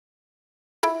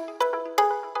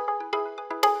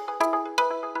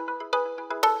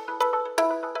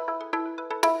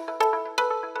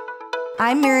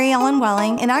I'm Mary Ellen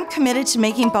Welling, and I'm committed to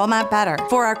making Beaumont better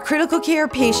for our critical care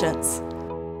patients.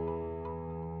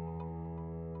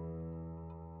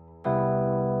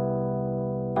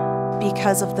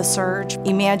 Because of the surge,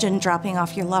 imagine dropping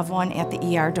off your loved one at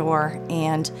the ER door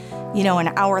and, an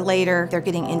hour later, they're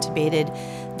getting intubated,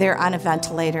 they're on a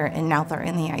ventilator, and now they're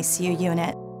in the ICU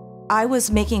unit. I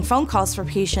was making phone calls for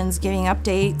patients, giving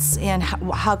updates, and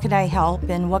how could I help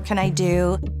and what can I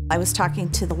do? I was talking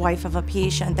to the wife of a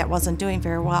patient that wasn't doing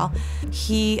very well.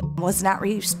 He was not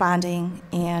responding,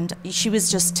 and she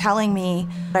was just telling me,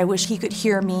 I wish he could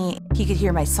hear me. He could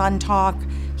hear my son talk.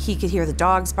 He could hear the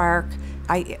dogs bark.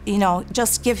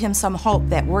 Just give him some hope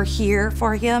that we're here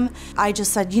for him. I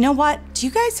just said, you know what? Do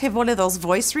you guys have one of those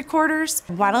voice recorders?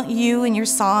 Why don't you and your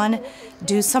son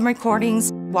do some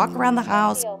recordings, walk around the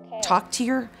house, talk to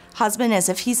your husband as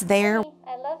if he's there.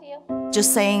 I love you.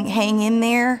 Just saying, hang in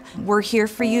there. We're here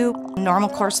for you. Normal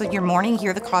course of your morning,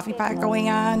 hear the coffee pot going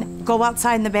on. Go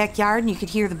outside in the backyard and you could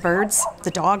hear the birds,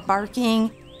 the dog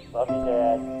barking. Love you,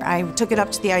 Dad. I took it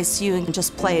up to the ICU and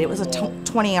just played. It was a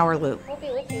 20-hour loop. We'll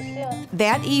be with you soon.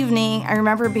 That evening, I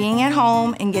remember being at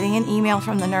home and getting an email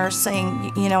from the nurse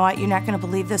saying, you know what, you're not going to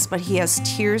believe this, but he has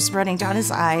tears running down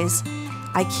his eyes.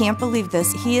 I can't believe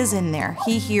this. He is in there.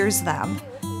 He hears them.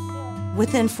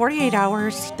 Within 48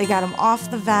 hours, they got him off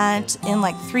the vent. In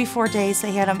like 3-4 days,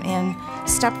 they had him in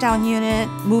step-down unit,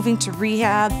 moving to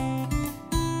rehab.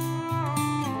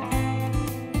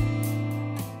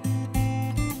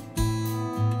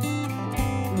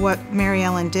 What Mary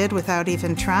Ellen did without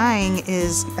even trying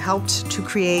is helped to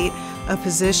create a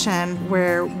position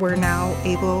where we're now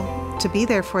able to be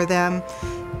there for them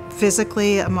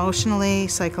physically, emotionally,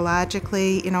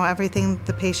 psychologically, everything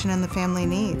the patient and the family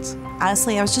needs.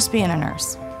 Honestly, I was just being a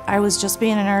nurse. I was just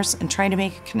being a nurse and trying to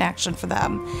make a connection for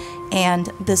them. And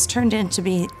this turned into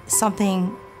be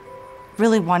something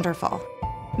really wonderful.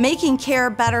 Making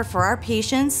care better for our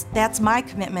patients, that's my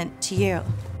commitment to you.